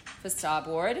talent for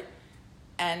Starboard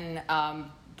and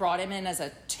brought him in as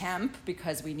a temp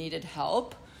because we needed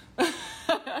help,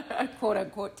 quote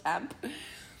unquote temp.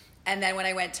 And then when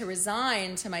I went to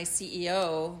resign to my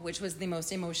CEO, which was the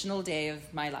most emotional day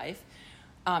of my life,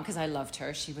 because I loved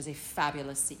her. She was a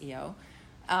fabulous CEO.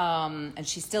 And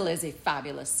she still is a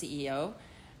fabulous CEO.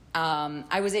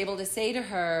 I was able to say to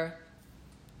her,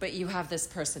 but you have this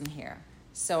person here.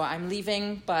 So I'm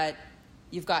leaving, but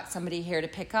you've got somebody here to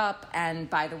pick up. And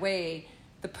by the way,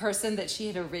 the person that she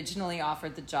had originally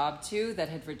offered the job to, that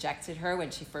had rejected her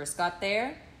when she first got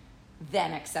there,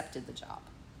 then accepted the job.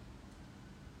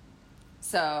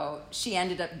 So she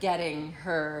ended up getting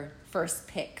her first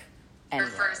pick. Her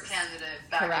first candidate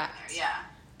back Correct. in there,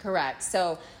 Correct.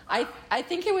 So I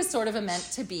think it was sort of a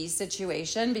meant-to-be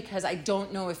situation, because I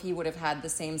don't know if he would have had the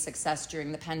same success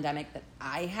during the pandemic that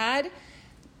I had,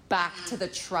 back to the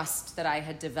trust that I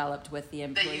had developed with the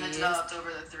employees. That you had developed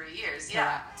over the 3 years,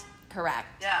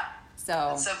 Correct. Yeah.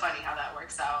 So it's so funny how that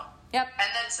works out. Yep.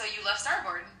 And then, so you left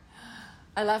Starboard.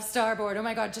 I left Starboard. Oh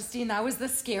my God, Justine, that was the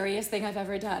scariest thing I've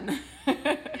ever done.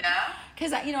 Yeah?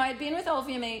 Because, I'd been with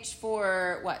LVMH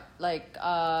for,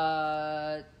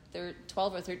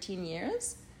 12 or 13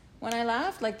 years when I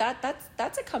left. Like,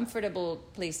 that's a comfortable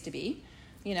place to be.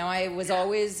 I was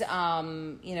always,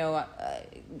 I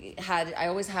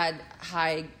always had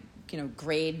high,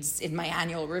 grades in my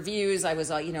annual reviews. I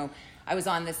was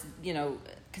on this,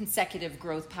 consecutive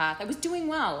growth path. I was doing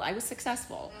well. I was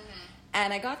successful. Mm-hmm.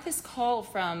 And I got this call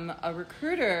from a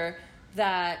recruiter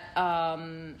that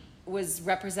was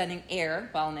representing AYR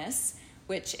Wellness,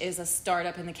 which is a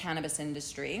startup in the cannabis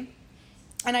industry.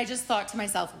 And I just thought to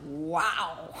myself,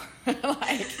 wow,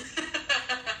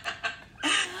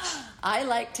 I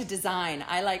like to design,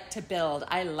 I like to build,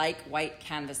 I like white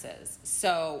canvases.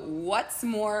 So what's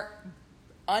more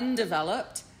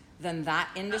undeveloped than that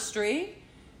industry?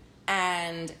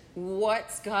 And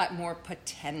what's got more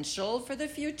potential for the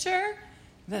future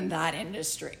than that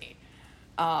industry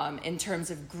in terms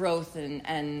of growth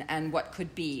and what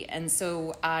could be? And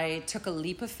so I took a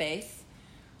leap of faith.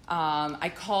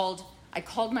 I called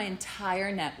my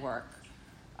entire network.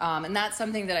 And that's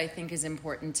something that I think is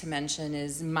important to mention,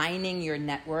 is mining your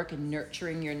network and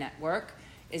nurturing your network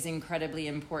is incredibly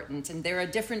important. And there are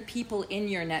different people in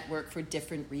your network for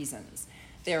different reasons.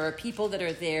 There are people that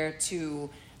are there to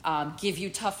give you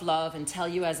tough love and tell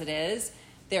you as it is.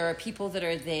 There are people that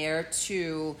are there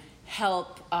to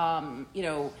help,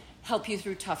 help you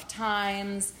through tough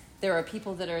times. There are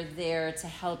people that are there to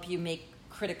help you make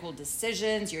critical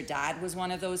decisions. Your dad was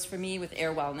one of those for me with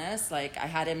AYR Wellness. Like, I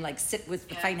had him like sit with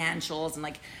the financials and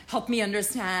like help me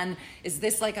understand, is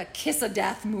this like a kiss of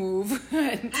death move?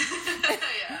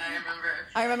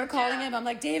 I remember calling him. I'm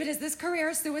like, David, is this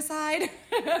career suicide? It's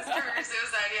career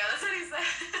suicide. Yeah, that's what he said.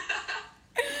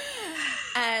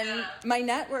 And my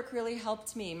network really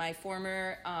helped me. My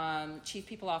former chief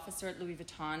people officer at Louis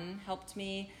Vuitton helped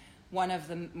me. One of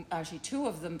them, actually two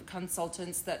of the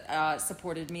consultants that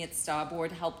supported me at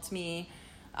Starboard helped me.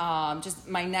 Just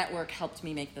my network helped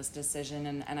me make this decision,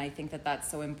 and I think that that's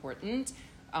so important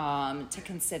to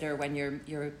consider when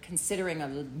you're considering a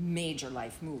major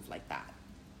life move like that.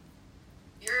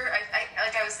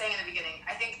 Like I was saying in the beginning,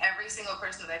 I think every single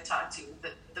person that I've talked to,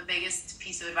 the biggest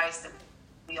piece of advice that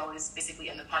we always basically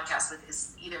end the podcast with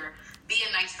is either be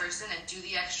a nice person and do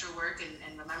the extra work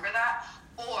and remember that,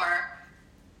 or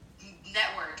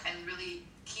network and really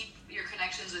keep your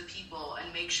connections with people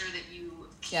and make sure that you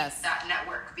keep that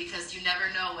network, because you never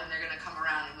know when they're going to come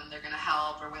around and when they're going to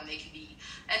help, or when they can be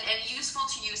and useful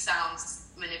to you sounds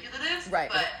manipulative, right?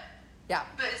 But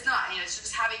it's not. It's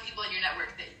just having people in your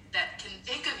network that can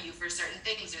think of you for certain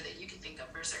things, or that you can think of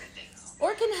for certain things,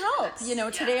 or can help.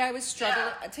 Today I was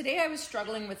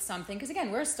struggling with something, because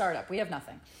again, we're a startup, we have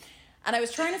nothing, and I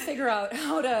was trying to figure out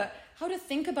how to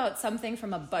think about something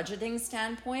from a budgeting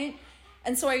standpoint.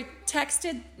 And so I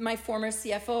texted my former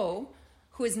CFO,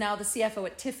 who is now the CFO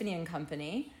at Tiffany &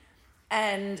 Company,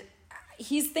 and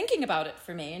he's thinking about it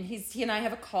for me. And he and I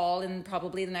have a call in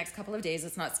probably the next couple of days.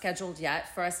 It's not scheduled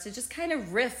yet, for us to just kind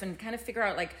of riff and kind of figure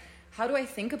out, like, how do I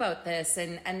think about this?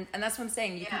 And that's what I'm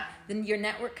saying. Then your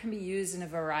network can be used in a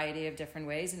variety of different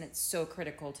ways, and it's so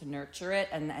critical to nurture it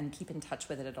and keep in touch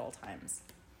with it at all times.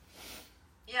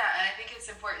 Yeah, and I think it's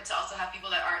important to also have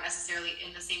people that aren't necessarily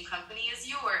in the same company as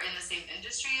you, or in the same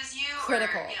industry as you.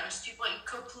 Critical. Or, just people in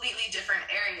completely different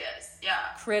areas.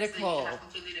 Yeah. Critical. So that you can have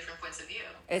completely different points of view.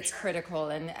 It's critical.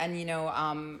 And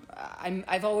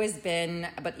I've always been,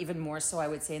 but even more so, I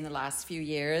would say in the last few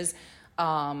years,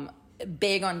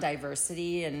 big on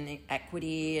diversity and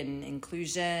equity and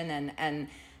inclusion. And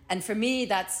for me,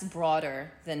 that's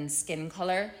broader than skin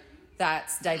color.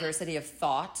 That's diversity of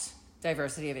thought,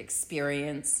 diversity of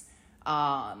experience.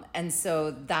 And so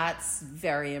that's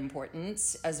very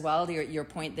important as well. Your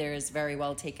point there is very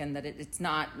well taken, that it's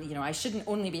not, I shouldn't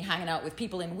only be hanging out with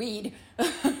people in weed. Yeah,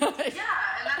 and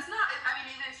that's not,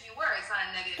 even if you were, it's not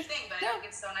a negative thing, but I think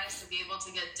it's so nice to be able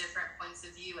to get different points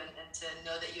of view and to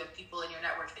know that you have people in your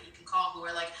network that you can call who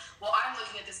are like, well, I'm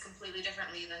looking at this completely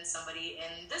differently than somebody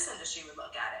in this industry would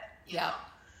look at it.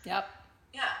 Yep.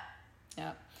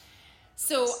 Yeah.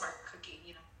 So smart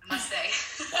cookie, I must say.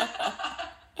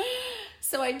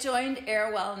 So I joined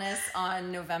AYR Wellness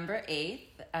on November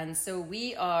 8th. And so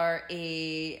we are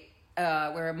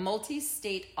we're a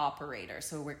multi-state operator.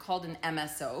 So we're called an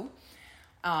MSO,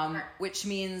 which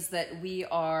means that we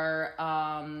are,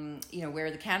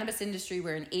 we're the cannabis industry.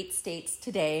 We're in 8 states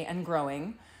today and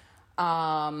growing,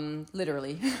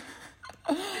 literally.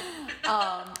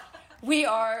 We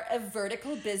are a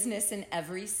vertical business in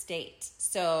every state.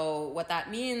 So what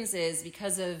that means is,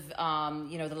 because of,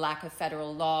 the lack of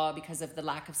federal law, because of the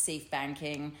lack of safe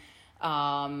banking,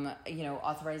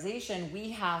 authorization,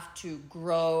 we have to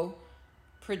grow,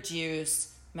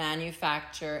 produce,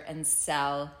 manufacture, and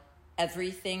sell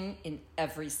everything in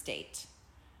every state.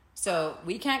 So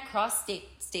we can't cross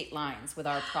state lines with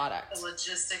our product. The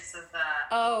logistics of that.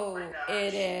 Oh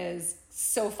it is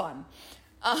so fun.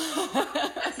 It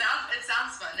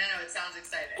sounds fun. No, it sounds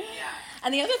exciting. Yeah.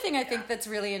 And the other thing I think that's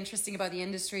really interesting about the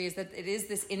industry is that it is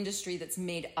this industry that's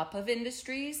made up of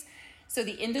industries. So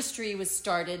the industry was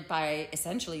started by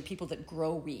essentially people that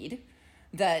grow weed.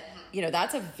 That,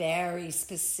 that's a very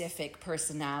specific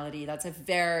personality. That's a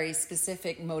very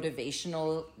specific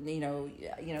motivational,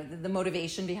 the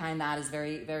motivation behind that is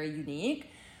very, very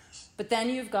unique. But then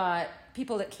you've got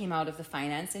people that came out of the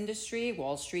finance industry,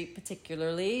 Wall Street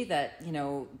particularly, that,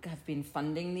 have been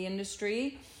funding the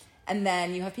industry. And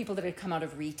then you have people that have come out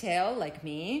of retail, like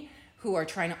me, who are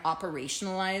trying to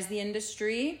operationalize the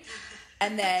industry.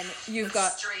 And then you've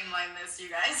got... streamline this, you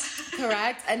guys.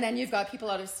 Correct. And then you've got people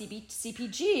out of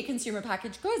CPG, consumer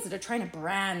packaged goods, that are trying to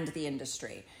brand the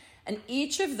industry. And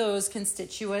each of those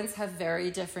constituents have very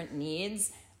different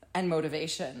needs and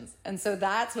motivations. And so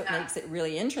that's what makes it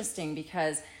really interesting,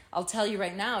 because I'll tell you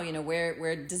right now, you know,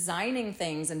 we're designing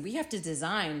things, and we have to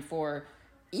design for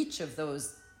each of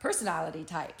those personality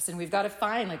types. And we've got to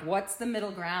find like what's the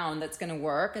middle ground that's going to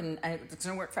work, and it's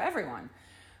going to work for everyone.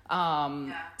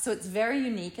 So it's very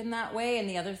unique in that way. And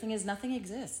the other thing is nothing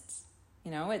exists.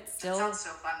 You know, it's still... It sounds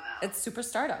so fun, though. It's super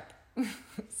startup.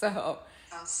 So...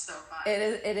 Sounds so fun.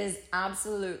 It is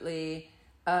absolutely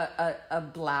a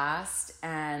blast.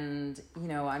 And, you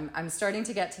know, I'm starting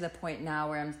to get to the point now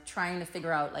where I'm trying to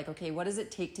figure out, like, okay, what does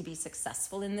it take to be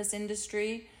successful in this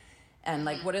industry? And,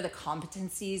 like, what are the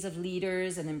competencies of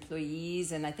leaders and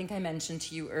employees? And I think I mentioned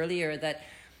to you earlier that,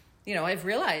 you know, I've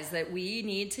realized that we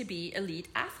need to be elite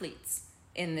athletes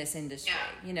in this industry,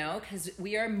 you know, because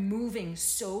we are moving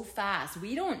so fast.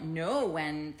 We don't know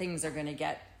when things are going to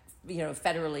get, you know,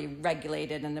 federally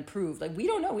regulated and approved. Like, we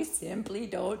don't know. We simply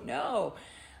don't know.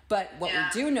 But what we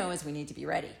do know is we need to be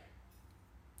ready.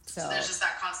 So there's just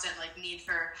that constant, like, need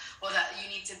for, well, that you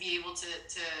need to be able to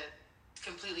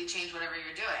completely change whatever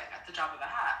you're doing at the drop of a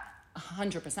hat.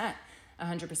 100%.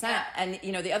 Yeah. And,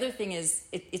 you know, the other thing is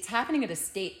it's happening at a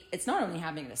state. It's not only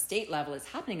happening at a state level, it's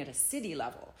happening at a city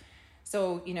level.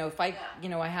 So, you know, if I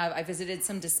visited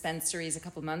some dispensaries a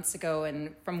couple months ago,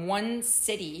 and from one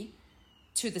city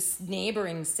to this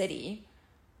neighboring city,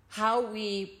 how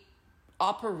we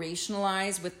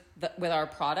operationalize with our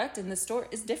product in the store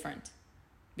is different,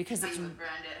 because how you would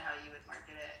brand it, how you would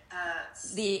market it.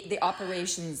 The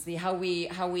operations, how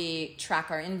we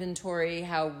track our inventory,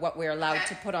 what we're allowed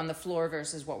to put on the floor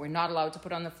versus what we're not allowed to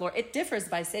put on the floor. It differs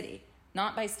by city,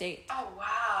 not by state. Oh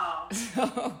wow!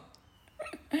 So,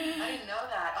 I didn't know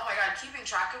that. Oh my god, keeping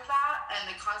track of that and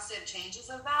the constant changes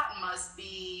of that must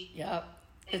be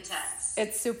intense.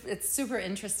 It's super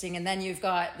interesting. And then you've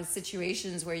got the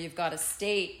situations where you've got a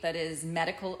state that is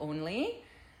medical only,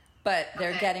 but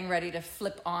they're getting ready to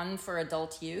flip on for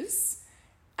adult use,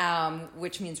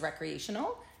 which means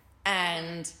recreational,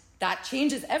 and that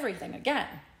changes everything again.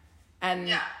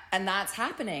 And that's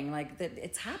happening. Like,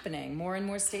 it's happening. More and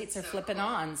more states are flipping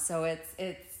on. So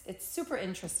it's super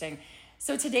interesting.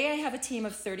 So today I have a team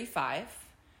of 35.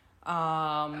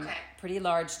 Pretty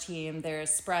large team. They're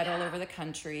spread all over the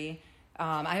country.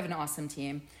 I have an awesome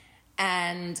team.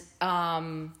 And,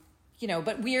 you know,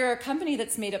 but we're a company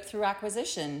that's made up through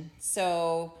acquisition.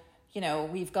 So, you know,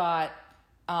 we've got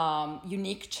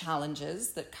unique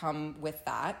challenges that come with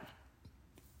that.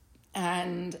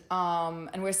 And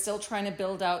we're still trying to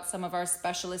build out some of our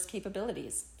specialist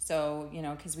capabilities. So, you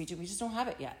know, because we just don't have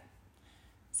it yet.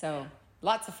 So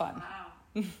lots of fun. Wow.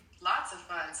 Lots of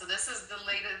fun. So this is the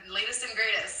latest and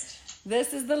greatest.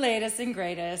 This is the latest and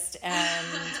greatest. And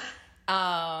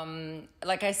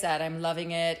like I said, I'm loving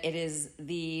it. It is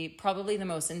probably the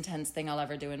most intense thing I'll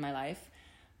ever do in my life.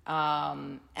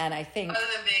 And I think... Other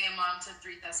than being a mom to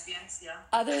 3 thespians,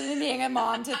 Other than being a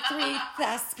mom to 3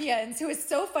 thespians, who is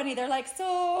so funny. They're like,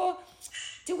 so...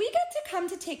 do we get to come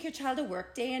to take your child to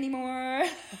work day anymore?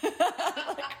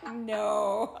 Like,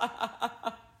 no.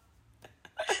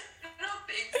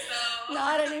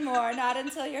 Not anymore. Not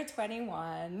until you're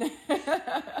 21. Over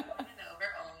only.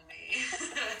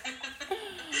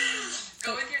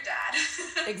 Go with your dad.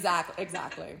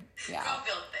 Exactly. Yeah. Go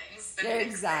build things. Yeah,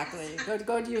 exactly. Things.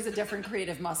 Go use a different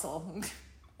creative muscle.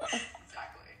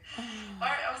 Exactly. All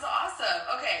right, that was awesome.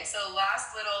 Okay, so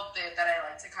last little bit that I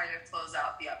like to kind of close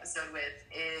out the episode with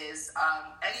is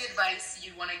any advice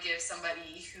you'd want to give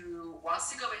somebody who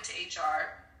wants to go into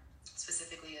HR,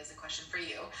 specifically as a question for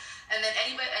you, and then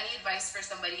any advice for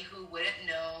somebody who wouldn't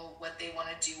know what they want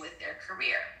to do with their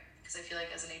career, because I feel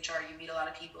like as an HR you meet a lot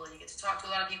of people and you get to talk to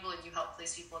a lot of people and you help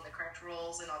place people in the correct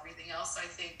roles and everything else, so I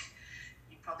think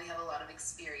you probably have a lot of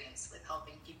experience with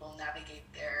helping people navigate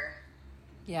their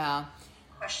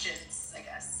questions, I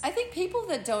guess. I think people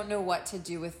that don't know what to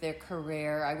do with their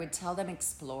career, I would tell them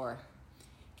explore.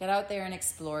 Get out there and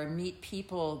explore, meet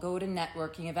people, go to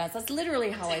networking events. That's literally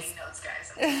how I'm taking notes,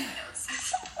 guys. I'm taking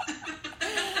notes.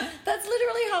 That's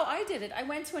literally how I did it. I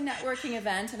went to a networking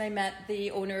event and I met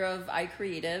the owner of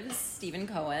iCreatives, Stephen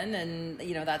Cohen, and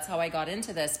you know, that's how I got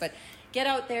into this. But get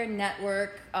out there,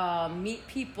 network, meet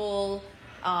people,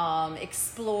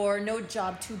 explore. No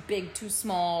job too big, too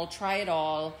small. Try it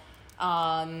all.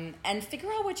 And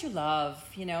figure out what you love,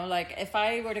 you know, like if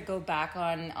I were to go back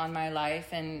on my life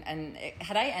and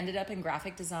had I ended up in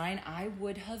graphic design, I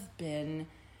would have been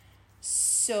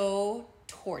so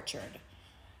tortured,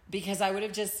 because I would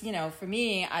have just, you know, for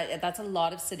me, that's a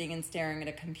lot of sitting and staring at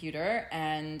a computer,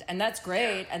 and that's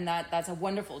great. And that's a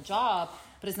wonderful job,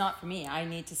 but it's not for me. I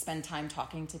need to spend time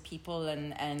talking to people,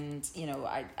 and you know,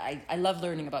 I love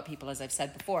learning about people, as I've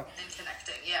said before. And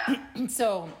connecting, yeah.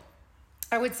 So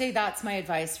I would say that's my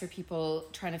advice for people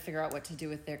trying to figure out what to do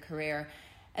with their career.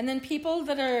 And then people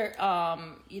that are,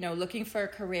 looking for a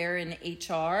career in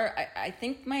HR, I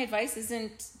think my advice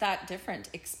isn't that different.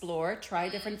 Explore, try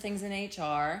different things in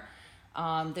HR.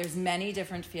 There's many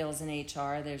different fields in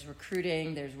HR. There's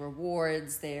recruiting, there's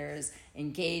rewards, there's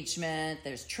engagement,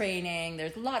 there's training.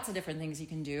 There's lots of different things you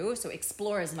can do. So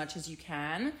explore as much as you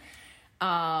can.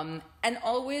 And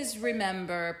always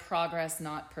remember progress,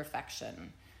 not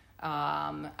perfection.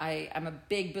 I'm a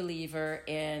big believer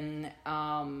in,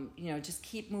 just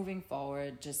keep moving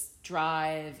forward, just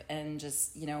drive and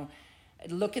just,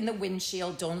 look in the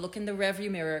windshield, don't look in the rearview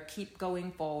mirror, keep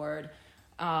going forward.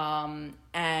 And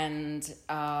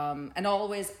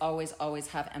always, always, always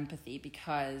have empathy,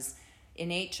 because in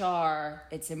HR,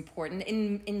 it's important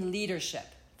in leadership.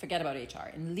 Forget about HR.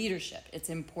 In leadership, it's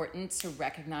important to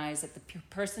recognize that the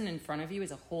person in front of you is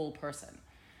a whole person.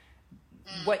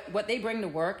 What they bring to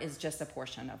work is just a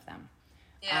portion of them.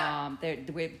 Yeah.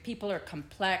 The way people are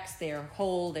complex, they're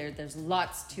whole, there's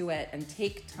lots to it, and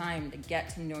take time to get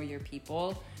to know your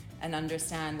people and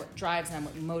understand what drives them,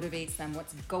 what motivates them,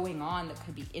 what's going on that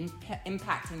could be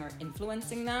impacting or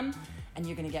influencing them, and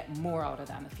you're going to get more out of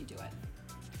them if you do it.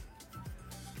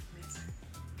 Amazing.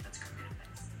 That's great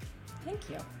advice. Thank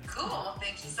you. Cool.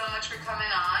 Thank you so much for coming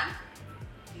on.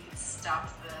 You can stop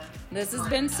the... This has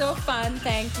been so fun.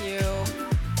 Thank you.